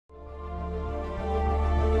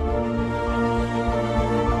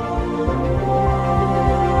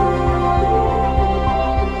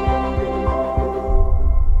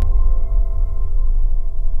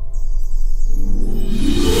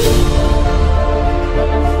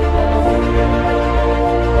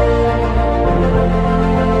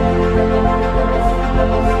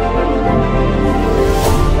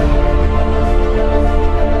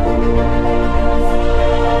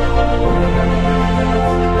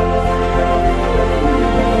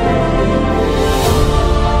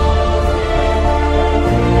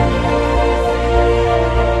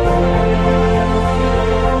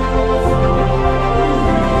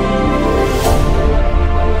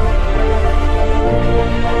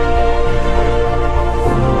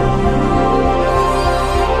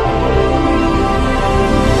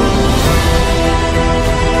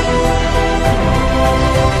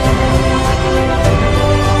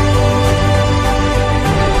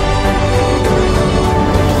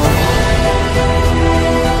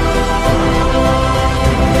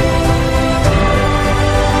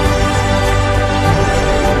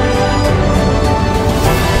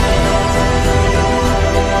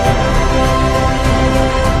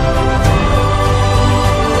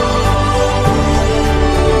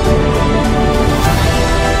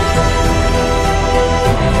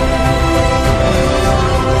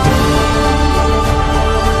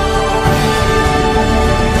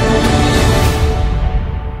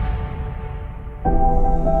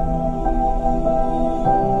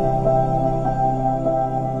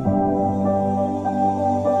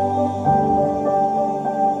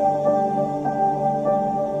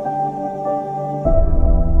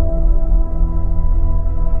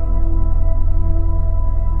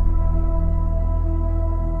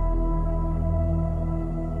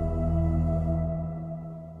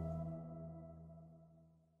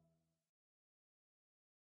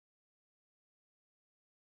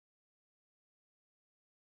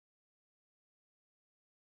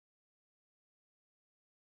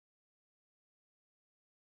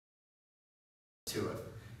to it.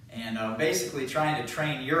 And basically trying to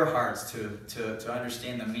train your hearts to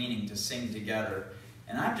understand the meaning, to sing together.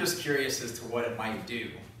 And I'm just curious as to what it might do.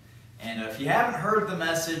 And if you haven't heard the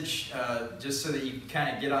message, just so that you can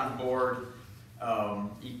kind of get on board, and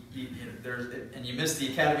you missed the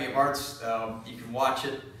Academy of Arts, you can watch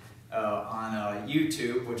it on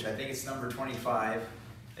YouTube, which I think it's number 25.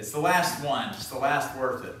 It's the last one, just the last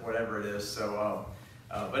worth it, whatever it is. So,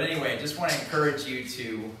 but anyway, I just want to encourage you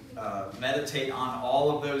to meditate on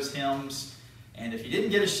all of those hymns. And if you didn't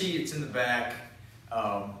get a sheet, it's in the back.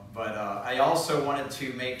 But I also wanted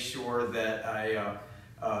to make sure that I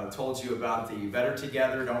told you about the Better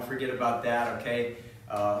Together. Don't forget about that, okay?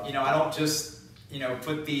 I don't just,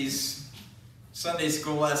 put these Sunday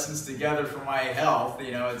school lessons together for my health.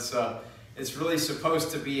 It's really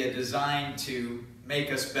supposed to be a design to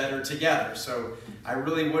make us better together. So I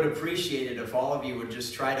really would appreciate it if all of you would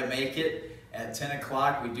just try to make it at 10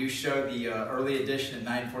 o'clock. We do show the early edition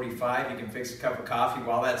at 9:45. You can fix a cup of coffee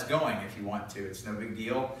while that's going if you want to. It's no big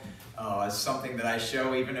deal. It's something that I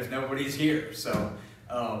show even if nobody's here. So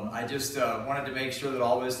I just wanted to make sure that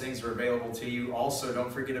all those things are available to you. Also,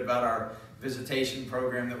 don't forget about our visitation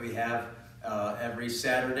program that we have every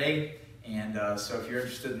Saturday. And so if you're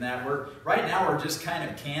interested in that, right now we're just kind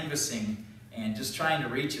of canvassing and just trying to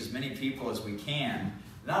reach as many people as we can.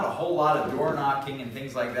 Not a whole lot of door knocking and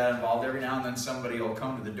things like that involved. Every now and then somebody will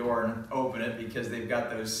come to the door and open it because they've got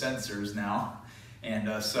those sensors now.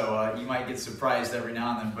 And so you might get surprised every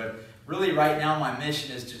now and then. But really right now my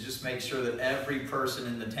mission is to just make sure that every person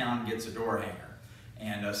in the town gets a door hanger.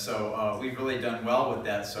 And so we've really done well with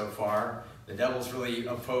that so far. The devil's really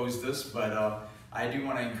opposed us, but I do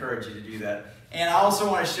want to encourage you to do that. And I also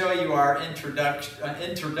want to show you our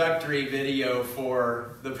introductory video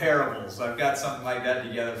for the parables. I've got something like that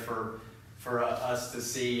together for us to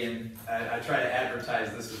see, and I try to advertise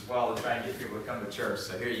this as well to try and get people to come to church.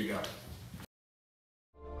 So here you go.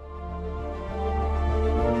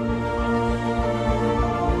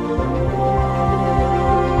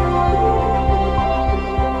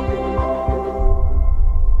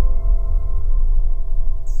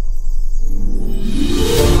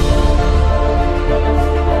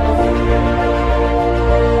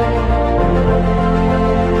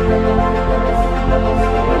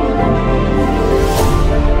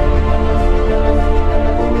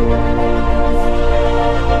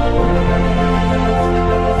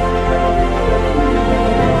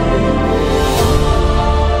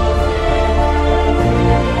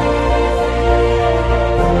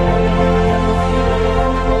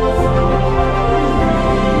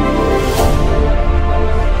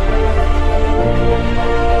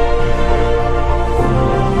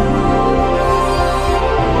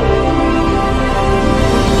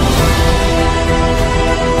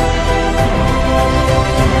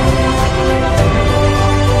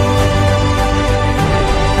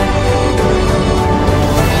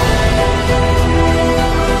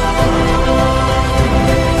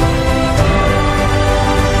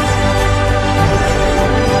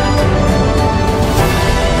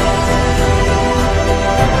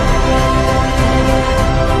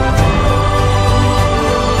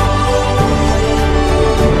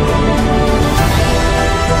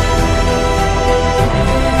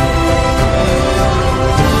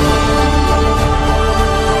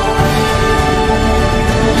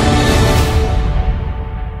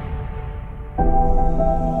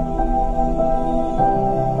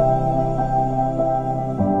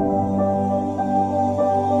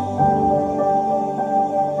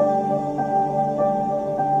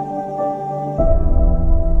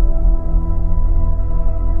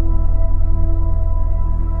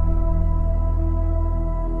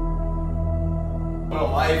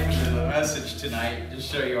 Tonight,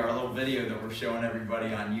 just show you our little video that we're showing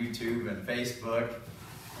everybody on YouTube and Facebook.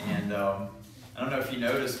 And I don't know if you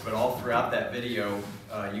noticed, but all throughout that video,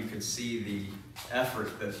 you could see the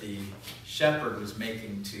effort that the shepherd was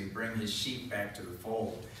making to bring his sheep back to the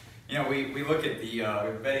fold. We look at the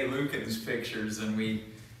Betty Lukens pictures, and we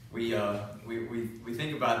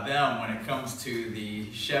think about them when it comes to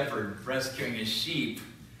the shepherd rescuing his sheep.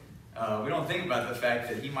 We don't think about the fact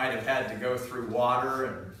that he might have had to go through water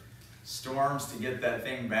and storms to get that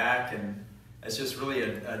thing back, and it's just really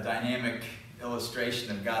a dynamic illustration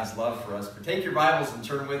of God's love for us. But take your Bibles and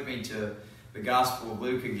turn with me to the Gospel of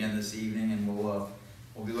Luke again this evening, and we'll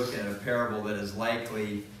be looking at a parable that is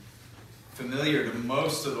likely familiar to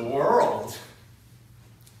most of the world.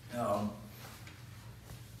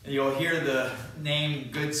 You'll hear the name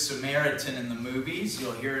Good Samaritan in the movies.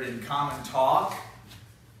 You'll hear it in common talk.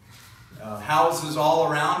 Houses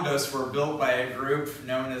all around us were built by a group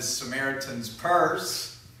known as Samaritan's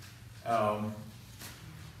Purse.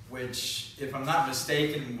 which, if I'm not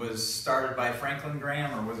mistaken, was started by Franklin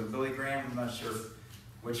Graham, or was it Billy Graham? I'm not sure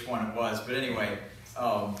which one it was. But anyway,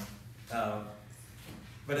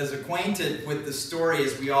 but as acquainted with the story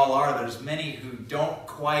as we all are, there's many who don't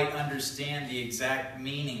quite understand the exact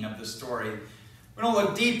meaning of the story. We don't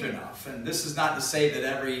look deep enough. And this is not to say that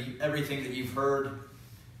everything that you've heard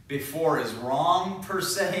before is wrong, per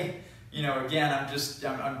se. You know, again,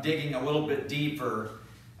 I'm digging a little bit deeper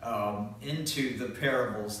into the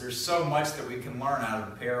parables. There's so much that we can learn out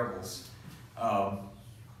of the parables.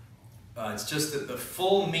 It's just that the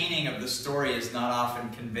full meaning of the story is not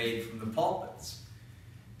often conveyed from the pulpits.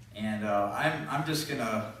 And I'm just going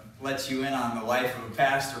to let you in on the life of a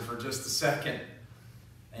pastor for just a second.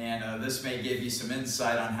 And this may give you some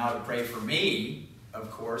insight on how to pray for me,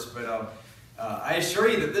 of course. But I assure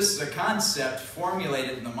you that this is a concept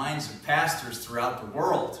formulated in the minds of pastors throughout the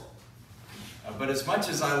world. But as much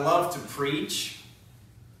as I love to preach,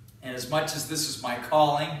 and as much as this is my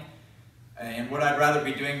calling, and what I'd rather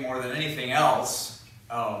be doing more than anything else,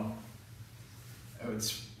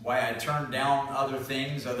 it's why I turned down other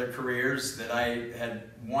things, other careers that I had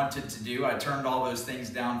wanted to do. I turned all those things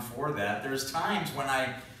down for that. There's times when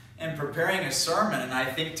I am preparing a sermon and I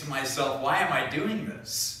think to myself, why am I doing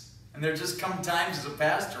this? And there just come times as a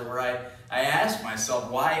pastor where I ask myself,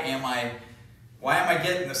 why am I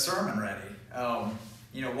getting the sermon ready?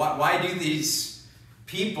 You know, why do these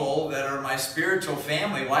people that are my spiritual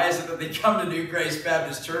family, why is it that they come to New Grace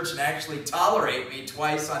Baptist Church and actually tolerate me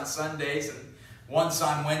twice on Sundays and once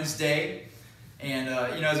on Wednesday? And,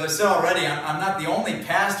 you know, as I said already, I'm not the only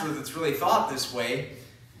pastor that's really thought this way.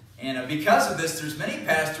 And because of this, there's many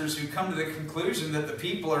pastors who come to the conclusion that the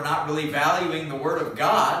people are not really valuing the Word of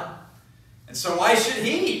God. And so why should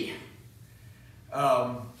he?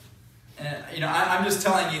 And, you know, I'm just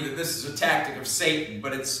telling you that this is a tactic of Satan,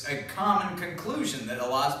 but it's a common conclusion that a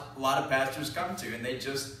lot of pastors come to. And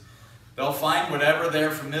they'll find whatever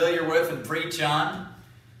they're familiar with and preach on.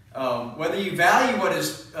 Whether you value what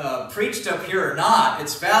is preached up here or not,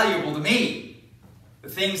 it's valuable to me. The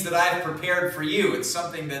things that I've prepared for you, it's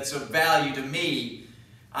something that's of value to me.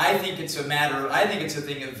 I think it's a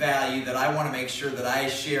thing of value that I want to make sure that I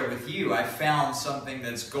share with you. I found something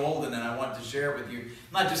that's golden and I want to share it with you.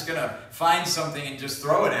 I'm not just going to find something and just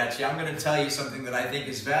throw it at you. I'm going to tell you something that I think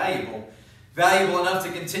is valuable. Valuable enough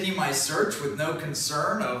to continue my search with no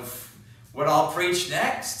concern of what I'll preach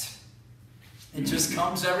next. It just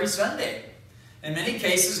comes every Sunday. In many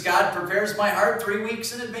cases, God prepares my heart 3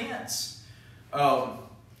 weeks in advance.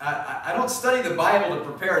 I don't study the Bible to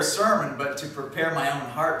prepare a sermon, but to prepare my own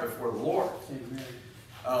heart before the Lord.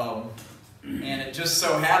 And it just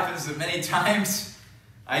so happens that many times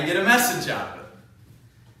I get a message out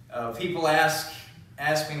of it. People ask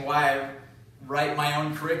me why I write my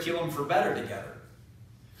own curriculum for Better Together.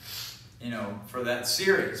 You know, for that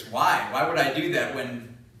series. Why? Why would I do that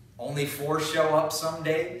when only 4 show up some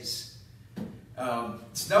days?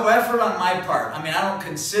 It's no effort on my part. I mean, I don't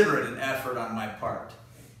consider it an effort on my part.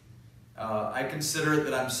 I consider it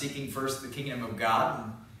that I'm seeking first the kingdom of God.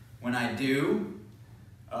 And when I do,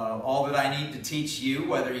 all that I need to teach you,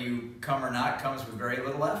 whether you come or not, comes with very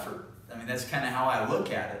little effort. I mean, that's kind of how I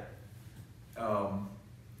look at it.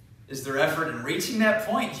 Is there effort in reaching that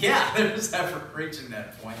point? Yeah, there's effort in reaching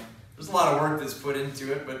that point. There's a lot of work that's put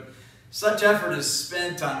into it, but such effort is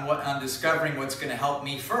spent on discovering what's going to help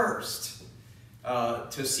me first.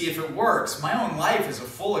 To see if it works. My own life is a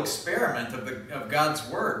full experiment of God's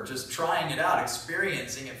Word, just trying it out,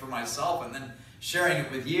 experiencing it for myself, and then sharing it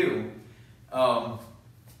with you. When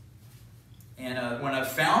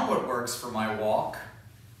I've found what works for my walk,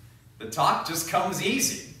 the talk just comes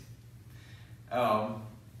easy.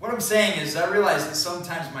 What I'm saying is I realize that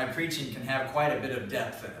sometimes my preaching can have quite a bit of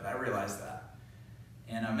depth in it. I realize that.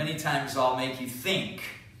 And many times I'll make you think.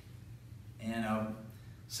 And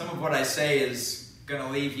some of what I say is going to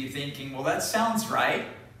leave you thinking, well, that sounds right.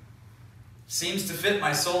 Seems to fit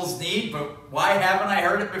my soul's need, but why haven't I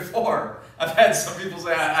heard it before? I've had some people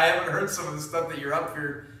say, I haven't heard some of the stuff that you're up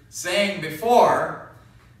here saying before.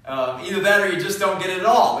 Either that or you just don't get it at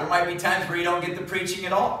all. There might be times where you don't get the preaching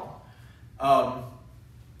at all.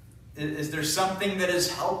 Is there something that is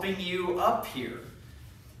helping you up here?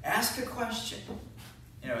 Ask a question.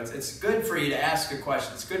 You know, it's good for you to ask a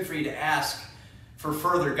question. It's good for you to ask for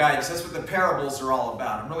further guidance. That's what the parables are all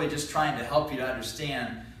about. I'm really just trying to help you to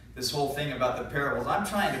understand this whole thing about the parables. I'm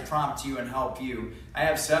trying to prompt you and help you. I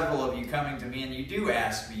have several of you coming to me, and you do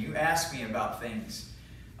ask me. You ask me about things.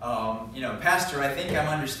 You know, Pastor, I think I'm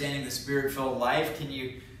understanding the Spirit-filled life. Can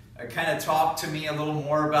you kind of talk to me a little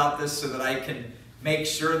more about this so that I can make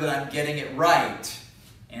sure that I'm getting it right?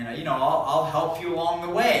 And, I'll help you along the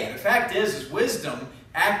way. The fact is wisdom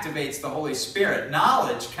activates the Holy Spirit.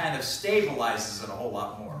 Knowledge kind of stabilizes it a whole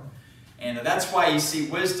lot more. And that's why you see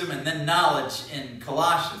wisdom and then knowledge in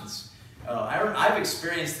Colossians. I've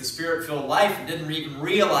experienced the Spirit-filled life and didn't even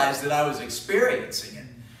realize that I was experiencing it.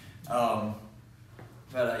 I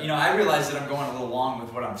realize that I'm going a little long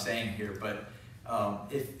with what I'm saying here, but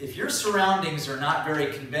if your surroundings are not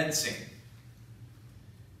very convincing,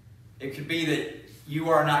 it could be that you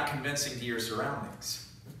are not convincing to your surroundings.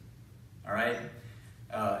 All right?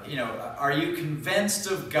 Are you convinced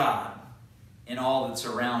of God in all that's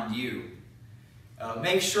around you?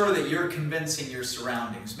 Make sure that you're convincing your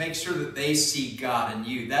surroundings. Make sure that they see God in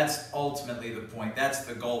you. That's ultimately the point. That's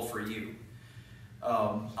the goal for you.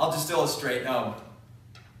 I'll just illustrate. How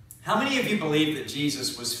many of you believe that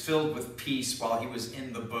Jesus was filled with peace while he was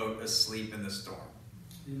in the boat asleep in the storm?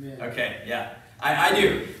 Amen. Okay, yeah. I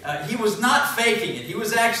do. He was not faking it. He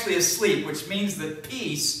was actually asleep, which means that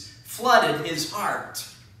peace flooded his heart.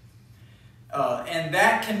 And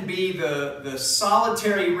that can be the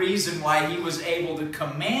solitary reason why he was able to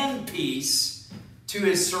command peace to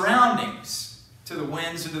his surroundings, to the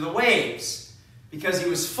winds and to the waves, because he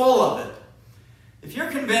was full of it. If you're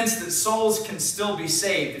convinced that souls can still be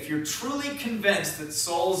saved, if you're truly convinced that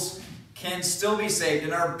souls can still be saved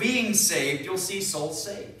and are being saved, you'll see souls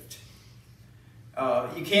saved.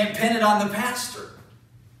 You can't pin it on the pastor.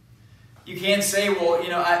 You can't say, well,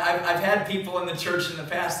 I've had people in the church in the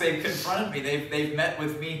past, they've confronted me. They've met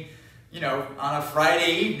with me, on a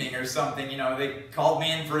Friday evening or something. They called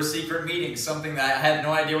me in for a secret meeting, something that I had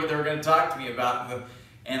no idea what they were going to talk to me about.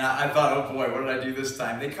 And I thought, oh boy, what did I do this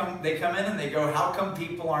time? They come in and they go, how come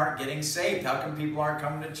people aren't getting saved? How come people aren't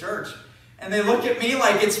coming to church? And they look at me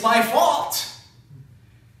like it's my fault.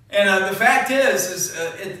 And the fact is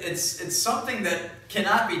it's something that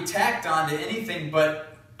cannot be tacked on to anything but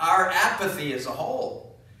our apathy as a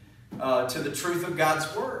whole to the truth of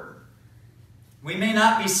God's Word. We may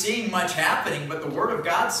not be seeing much happening, but the Word of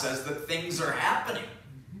God says that things are happening.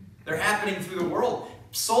 They're happening through the world.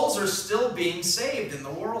 Souls are still being saved in the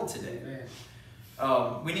world today.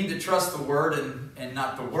 We need to trust the Word and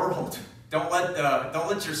not the world. Don't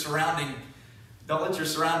let your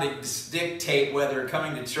surroundings dictate whether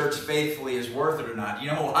coming to church faithfully is worth it or not. You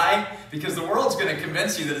know why? Because the world's going to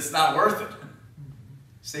convince you that it's not worth it.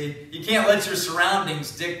 See, you can't let your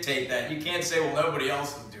surroundings dictate that. You can't say, well, nobody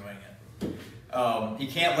else is doing it. You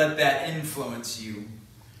can't let that influence you.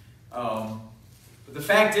 But the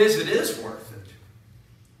fact is, it is worth it.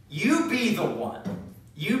 You be the one.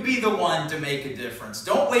 You be the one to make a difference.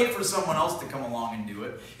 Don't wait for someone else to come along and do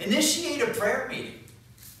it. Initiate a prayer meeting.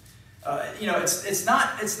 It's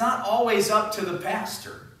not always up to the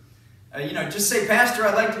pastor. Just say, Pastor,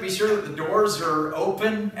 I'd like to be sure that the doors are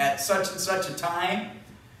open at such and such a time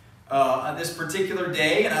on this particular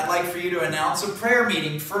day, and I'd like for you to announce a prayer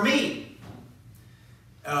meeting for me.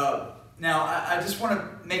 Now, I just want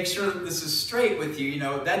to make sure that this is straight with you.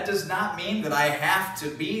 That does not mean that I have to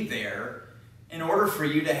be there in order for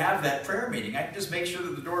you to have that prayer meeting. I can just make sure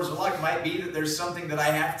that the doors are locked. It might be that there's something that I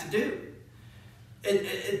have to do.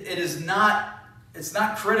 It's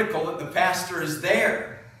not critical that the pastor is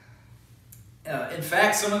there. In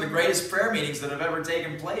fact, some of the greatest prayer meetings that have ever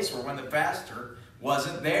taken place were when the pastor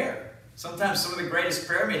wasn't there. Sometimes some of the greatest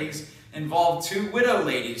prayer meetings involve two widow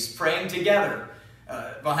ladies praying together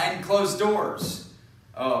behind closed doors.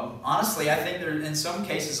 Honestly, I think in some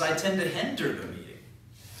cases I tend to hinder the meeting.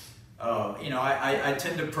 I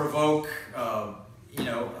tend to provoke,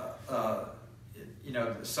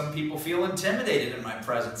 some people feel intimidated in my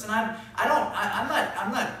presence, and I'm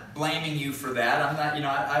not blaming you for that. I'm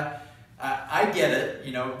not, I get it,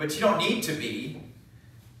 but you don't need to be.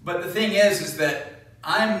 But the thing is that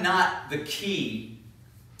I'm not the key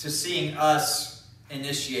to seeing us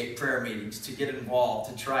initiate prayer meetings, to get involved,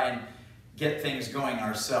 to try and get things going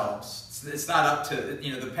ourselves. It's not up to,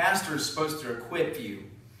 the pastor is supposed to equip you.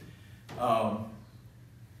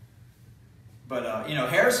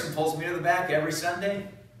 Harrison pulls me to the back every Sunday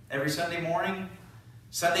morning,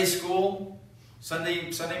 Sunday school,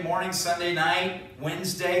 Sunday morning, Sunday night,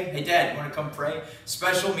 Wednesday. Hey, Dad, you want to come pray?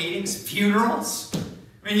 Special meetings, funerals.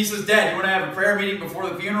 He says, Dad, you want to have a prayer meeting before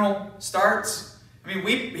the funeral starts?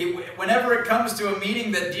 Whenever it comes to a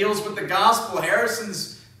meeting that deals with the gospel,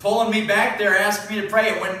 Harrison's pulling me back there, asking me to pray.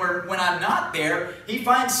 And when I'm not there, he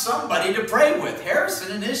finds somebody to pray with.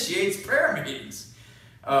 Harrison initiates prayer meetings.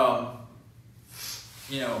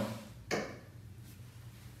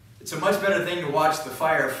 It's a much better thing to watch the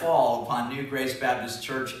fire fall upon New Grace Baptist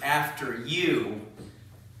Church after you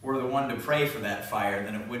were the one to pray for that fire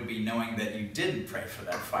than it would be knowing that you didn't pray for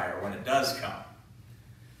that fire when it does come.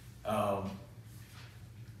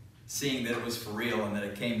 seeing that it was for real and that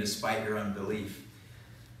it came despite your unbelief.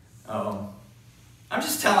 I'm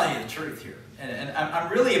just telling you the truth here. And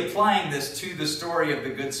I'm really applying this to the story of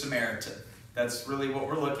the Good Samaritan. That's really what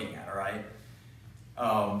we're looking at, all right?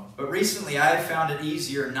 But recently I found it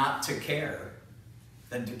easier not to care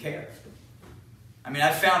than to care. I mean,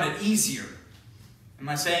 I found it easier. Am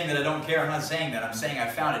I saying that I don't care? I'm not saying that. I'm saying I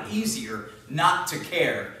found it easier not to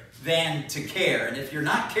care than to care. And if you're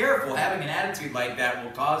not careful, having an attitude like that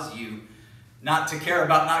will cause you not to care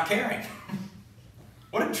about not caring.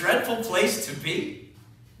 What a dreadful place to be.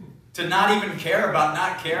 To not even care about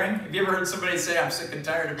not caring. Have you ever heard somebody say, I'm sick and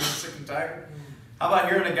tired of being sick and tired? How about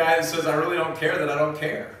hearing a guy that says, I really don't care that I don't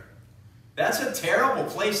care? That's a terrible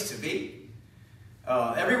place to be.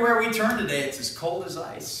 Everywhere we turn today, it's as cold as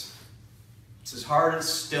ice. It's as hard as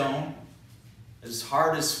stone, as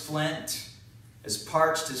hard as flint, as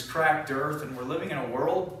parched as cracked earth, and we're living in a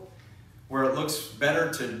world where it looks better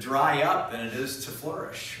to dry up than it is to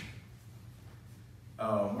flourish.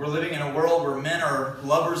 We're living in a world where men are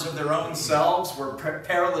lovers of their own selves, where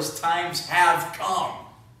perilous times have come.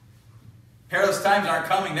 Perilous times aren't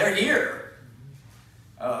coming, they're here.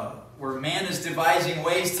 Where man is devising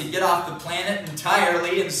ways to get off the planet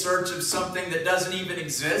entirely in search of something that doesn't even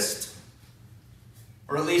exist.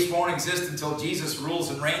 Or at least won't exist until Jesus rules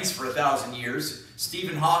and reigns for 1,000 years.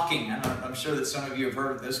 Stephen Hawking, I'm sure that some of you have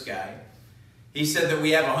heard of this guy. He said that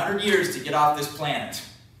we have 100 years to get off this planet.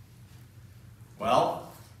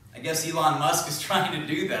 Well, I guess Elon Musk is trying to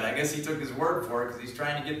do that. I guess he took his word for it because he's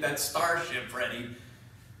trying to get that starship ready.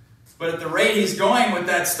 But at the rate he's going with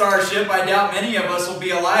that starship, I doubt many of us will be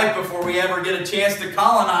alive before we ever get a chance to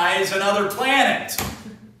colonize another planet.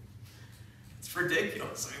 It's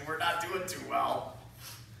ridiculous. I mean, we're not doing too well.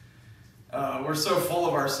 We're so full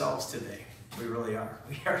of ourselves today. We really are.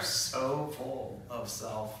 We are so full of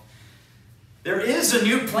self. There is a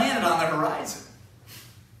new planet on the horizon.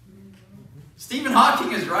 Stephen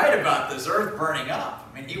Hawking is right about this earth burning up.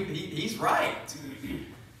 I mean, he's right.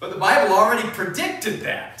 But the Bible already predicted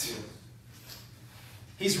that.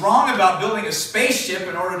 He's wrong about building a spaceship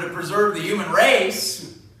in order to preserve the human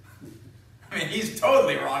race. I mean, he's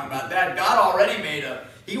totally wrong about that. God already made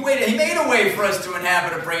He made a way for us to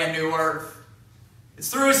inhabit a brand new earth. It's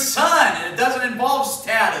through His Son, and it doesn't involve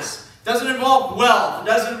status. It doesn't involve wealth. It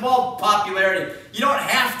doesn't involve popularity. You don't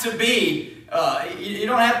have to be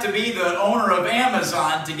the owner of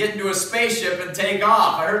Amazon to get into a spaceship and take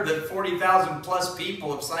off. I heard that 40,000 plus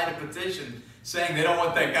people have signed a petition saying they don't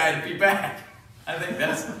want that guy to be back. I think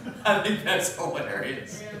that's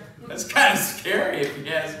hilarious. That's kind of scary if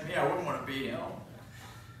you ask me. I wouldn't want to be him.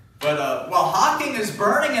 But while Hawking is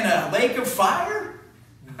burning in a lake of fire,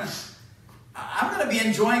 I'm going to be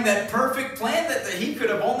enjoying that perfect planet that he could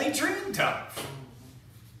have only dreamed of.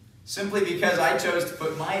 Simply because I chose to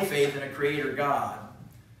put my faith in a creator God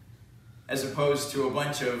as opposed to a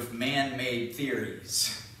bunch of man-made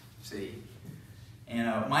theories. See?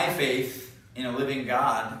 And my faith in a living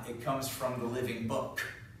God, it comes from the living book.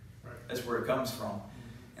 That's where it comes from.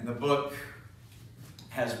 And the book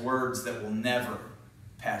has words that will never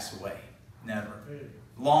pass away. Never.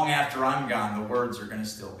 Long after I'm gone, the words are going to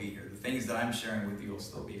still be here. The things that I'm sharing with you will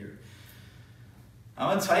still be here. I'm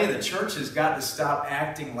going to tell you, the church has got to stop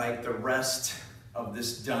acting like the rest of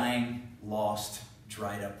this dying, lost,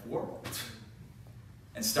 dried up world.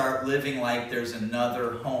 And start living like there's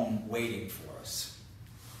another home waiting for us.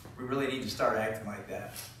 We really need to start acting like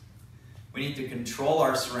that. We need to control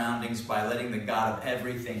our surroundings by letting the God of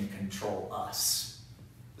everything control us.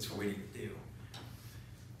 That's what we need to do.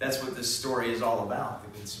 That's what this story is all about,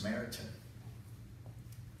 the Good Samaritan.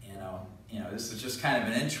 This is just kind of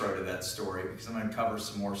an intro to that story because I'm going to cover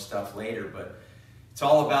some more stuff later, but it's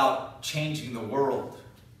all about changing the world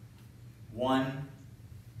one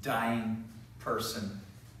dying person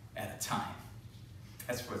at a time.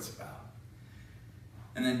 That's what it's about.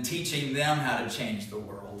 And then teaching them how to change the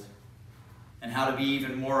world and how to be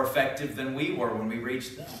even more effective than we were when we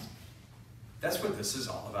reached them. That's what this is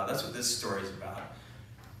all about. That's what this story is about.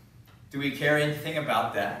 Do we care anything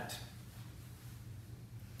about that?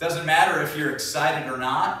 Doesn't matter if you're excited or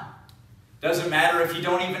not. Doesn't matter if you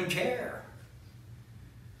don't even care.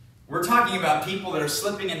 We're talking about people that are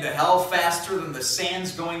slipping into hell faster than the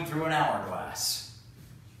sands going through an hourglass.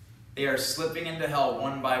 They are slipping into hell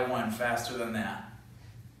one by one faster than that.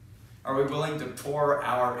 Are we willing to pour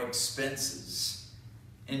our expenses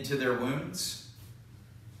into their wounds?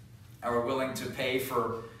 Are we willing to pay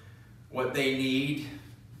for what they need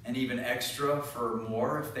and even extra for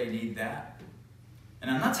more if they need that? And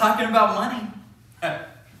I'm not talking about money.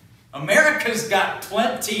 America's got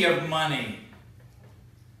plenty of money.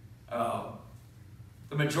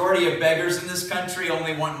 The majority of beggars in this country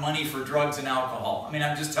only want money for drugs and alcohol. I mean,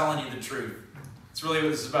 I'm just telling you the truth. It's really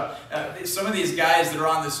what this is about. Some of these guys that are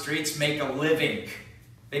on the streets make a living.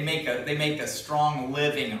 They make a strong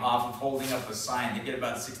living off of holding up a sign. They get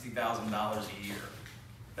about $60,000 a year.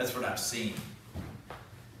 That's what I've seen.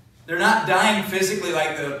 They're not dying physically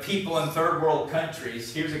like the people in third world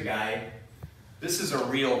countries. Here's a guy. This is a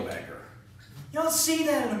real beggar. You don't see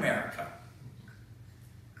that in America.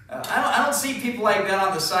 I don't see people like that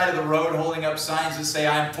on the side of the road holding up signs that say,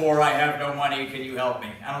 I'm poor, I have no money, can you help me?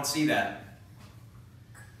 I don't see that.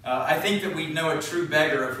 I think that we'd know a true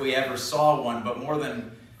beggar if we ever saw one, but more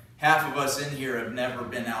than half of us in here have never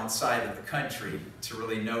been outside of the country to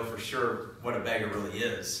really know for sure what a beggar really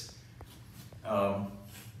is.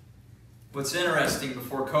 What's interesting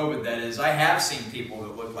before COVID, that is, I have seen people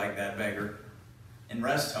that look like that beggar in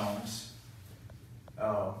rest homes.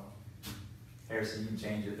 Harrison, you can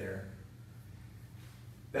change it there.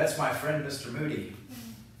 That's my friend, Mr. Moody.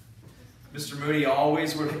 Mr. Moody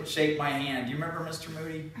always would shake my hand. Do you remember Mr.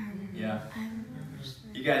 Moody? Yeah.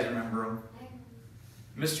 You guys remember him?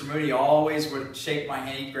 Mr. Moody always would shake my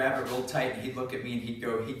hand. He'd grab it real tight, and he'd look at me, and he'd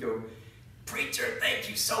go, Preacher, thank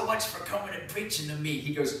you so much for coming and preaching to me.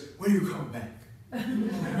 He goes, when are you coming back?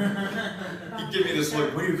 He'd give me this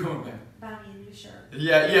look, when are you coming back? Buy me a new shirt.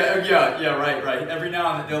 Yeah, right. Every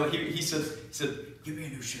now and then he said, give me a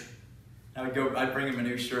new shirt. And I'd bring him a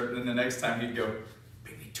new shirt, and then the next time he'd go,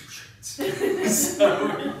 bring me 2 shirts. So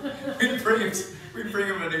we'd bring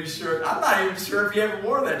him a new shirt. I'm not even sure if he ever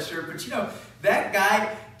wore that shirt, but you know, that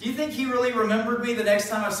guy, do you think he really remembered me the next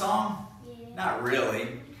time I saw him? Yeah. Not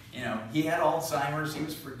really. You know, he had Alzheimer's, he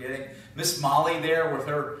was forgetting. Miss Molly there with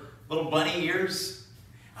her little bunny ears.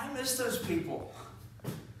 I miss those people.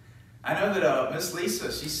 I know that Miss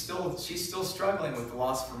Lisa, she's still struggling with the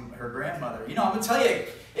loss from her grandmother. You know, I'm going to tell you,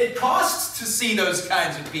 it costs to see those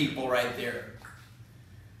kinds of people right there.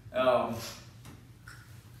 But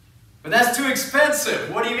that's too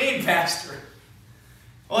expensive. What do you mean, Pastor?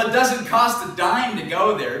 Well, it doesn't cost a dime to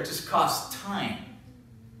go there. It just costs time.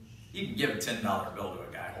 You can give a $10 bill to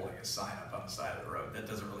a guy holding a sign up on the side of the road. That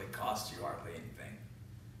doesn't really cost you hardly anything.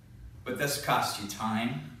 But this costs you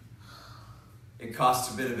time. It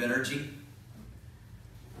costs a bit of energy.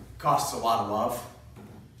 It costs a lot of love.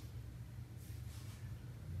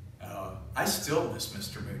 I still miss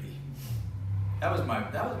Mr. Moody. That was my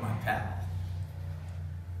pal.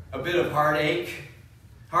 A bit of heartache.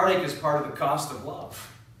 Heartache is part of the cost of love.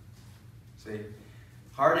 See,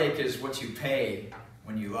 heartache is what you pay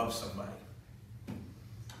when you love somebody.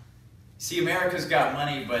 See, America's got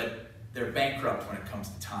money, but they're bankrupt when it comes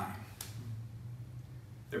to time.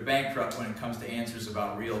 They're bankrupt when it comes to answers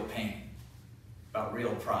about real pain, about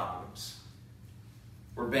real problems.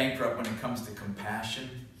 We're bankrupt when it comes to compassion.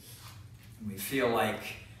 We feel like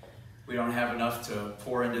we don't have enough to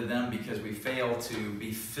pour into them because we fail to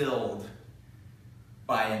be filled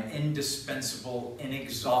by an indispensable,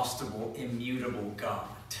 inexhaustible, immutable God.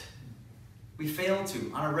 We fail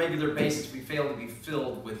to, on a regular basis, we fail to be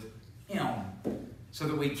filled with Him so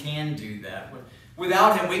that we can do that.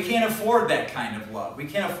 Without Him, we can't afford that kind of love. We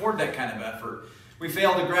can't afford that kind of effort. We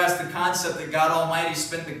fail to grasp the concept that God Almighty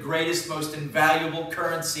spent the greatest, most invaluable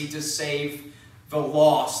currency to save the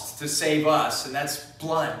lost, to save us, and that's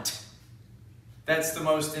blood. That's the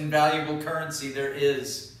most invaluable currency there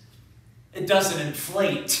is. It doesn't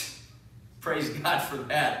inflate. Praise God for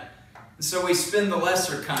that. And so we spend the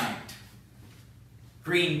lesser kind.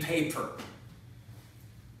 Green paper.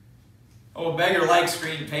 Oh, a beggar likes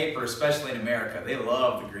green paper, especially in America. They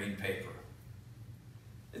love the green paper.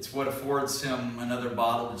 It's what affords him another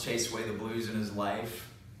bottle to chase away the blues in his life.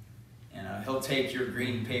 And he'll take your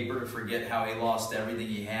green paper to forget how he lost everything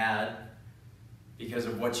he had because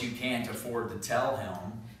of what you can't afford to tell him,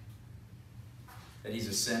 that he's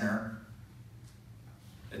a sinner,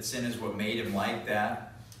 that sin is what made him like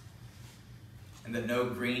that, and that no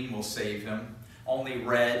green will save him. Only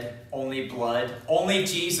red, only blood, only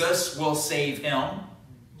Jesus will save him.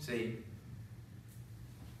 See?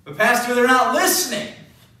 But Pastor, they're not listening.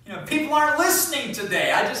 You know, people aren't listening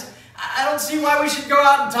today. I don't see why we should go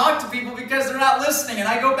out and talk to people because they're not listening. And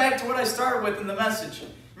I go back to what I started with in the message.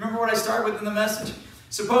 Remember what I started with in the message?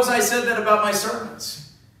 Suppose I said that about my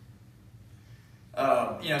sermons.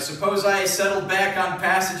 Suppose I settled back on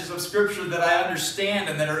passages of Scripture that I understand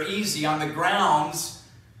and that are easy on the grounds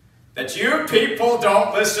that you people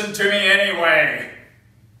don't listen to me anyway.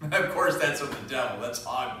 Of course, that's of the devil. That's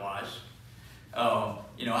hogwash.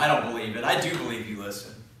 I don't believe it. I do believe you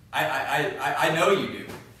listen. I know you do.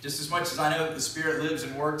 Just as much as I know that the Spirit lives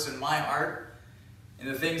and works in my heart and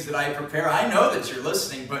the things that I prepare, I know that you're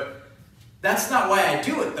listening, but That's not why I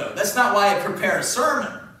do it, though. That's not why I prepare a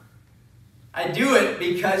sermon. I do it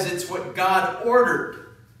because it's what God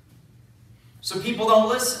ordered. So people don't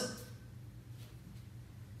listen.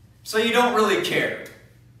 So you don't really care.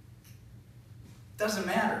 Doesn't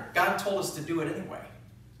matter. God told us to do it anyway.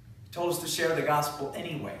 He told us to share the gospel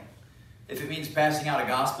anyway. If it means passing out a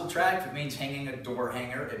gospel tract, if it means hanging a door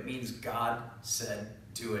hanger, it means God said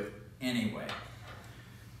do it anyway.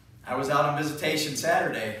 I was out on visitation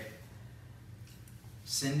Saturday.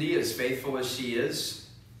 Cindy, as faithful as she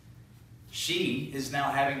is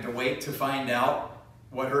now having to wait to find out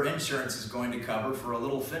what her insurance is going to cover for a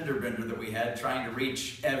little fender bender that we had trying to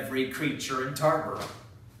reach every creature in Tarboro.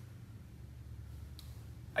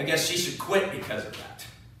 I guess she should quit because of that.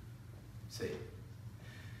 See,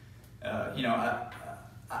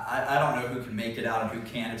 I don't know who can make it out and who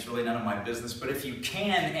can't. It's really none of my business. But if you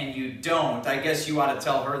can and you don't, I guess you ought to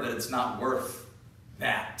tell her that it's not worth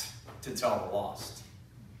that to tell the lost.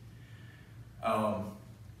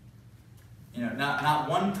 Not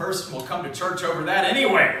one person will come to church over that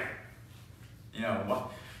anyway.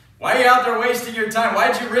 Why are you out there wasting your time?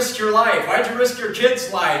 Why'd you risk your life? Why'd you risk your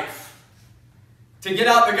kid's life to get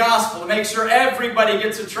out the gospel, to make sure everybody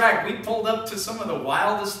gets a tract? We pulled up to some of the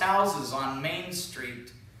wildest houses on Main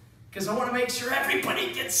Street because I want to make sure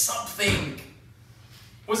everybody gets something.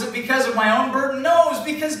 Was it because of my own burden? No, it was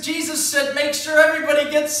because Jesus said, make sure everybody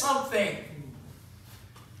gets something.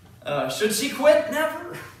 Should she quit?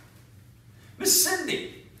 Never. Miss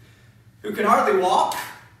Cindy, who can hardly walk,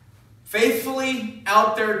 faithfully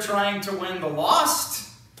out there trying to win the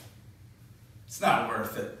lost, it's not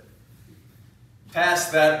worth it.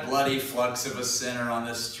 Past that bloody flux of a sinner on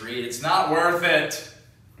the street, it's not worth it.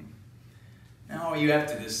 No, you have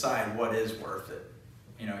to decide what is worth it.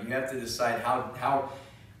 You have to decide how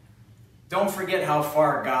don't forget how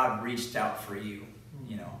far God reached out for you,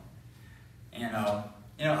 And,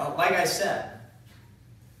 like I said,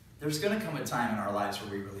 there's going to come a time in our lives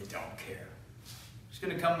where we really don't care. There's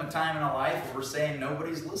going to come a time in our life where we're saying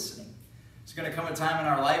nobody's listening. There's going to come a time in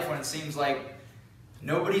our life when it seems like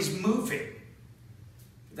nobody's moving.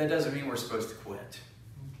 But that doesn't mean we're supposed to quit.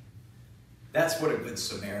 That's what a good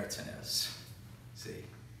Samaritan is. See,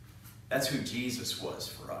 that's who Jesus was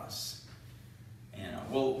for us. And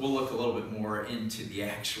we'll look a little bit more into the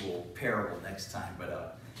actual parable next time.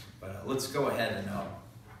 But let's go ahead and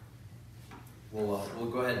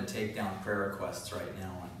we'll go ahead and take down prayer requests right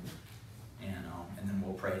now, and then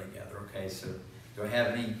we'll pray together. Okay. So, do I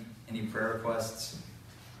have any prayer requests?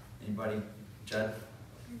 Anybody? Judd?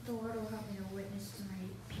 The Lord will help me to witness to my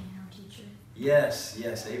piano teacher. Yes,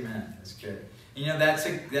 amen. That's good.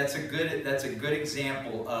 That's a good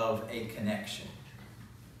example of a connection,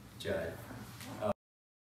 Judd.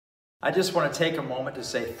 I just want to take a moment to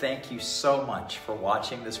say thank you so much for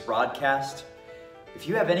watching this broadcast. If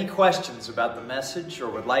you have any questions about the message or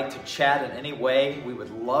would like to chat in any way, we would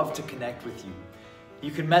love to connect with you.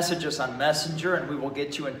 You can message us on Messenger and we will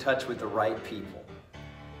get you in touch with the right people.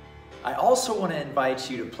 I also want to invite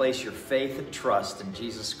you to place your faith and trust in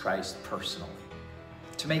Jesus Christ personally,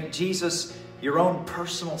 to make Jesus your own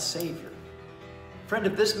personal Savior. Friend,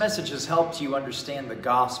 if this message has helped you understand the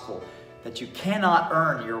gospel, that you cannot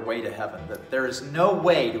earn your way to heaven, that there is no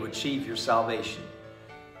way to achieve your salvation,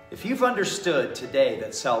 if you've understood today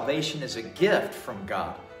that salvation is a gift from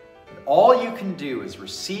God, and all you can do is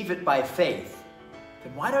receive it by faith,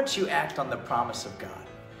 then why don't you act on the promise of God?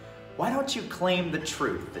 Why don't you claim the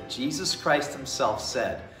truth that Jesus Christ himself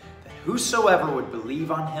said, that whosoever would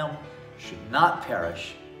believe on him should not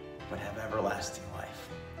perish, but have everlasting life?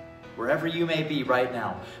 Wherever you may be right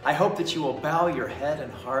now, I hope that you will bow your head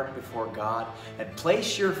and heart before God and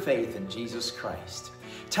place your faith in Jesus Christ.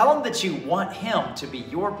 Tell him that you want him to be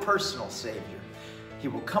your personal Savior. He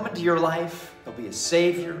will come into your life. He'll be a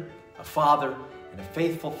Savior, a Father, and a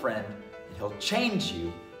faithful friend, and he'll change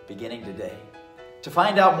you beginning today. To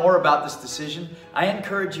find out more about this decision, I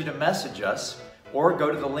encourage you to message us or go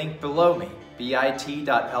to the link below me,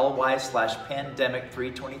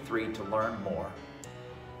 bit.ly/pandemic323 to learn more.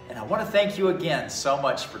 And I want to thank you again so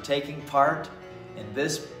much for taking part in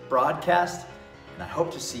this broadcast, and I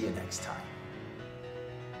hope to see you next time.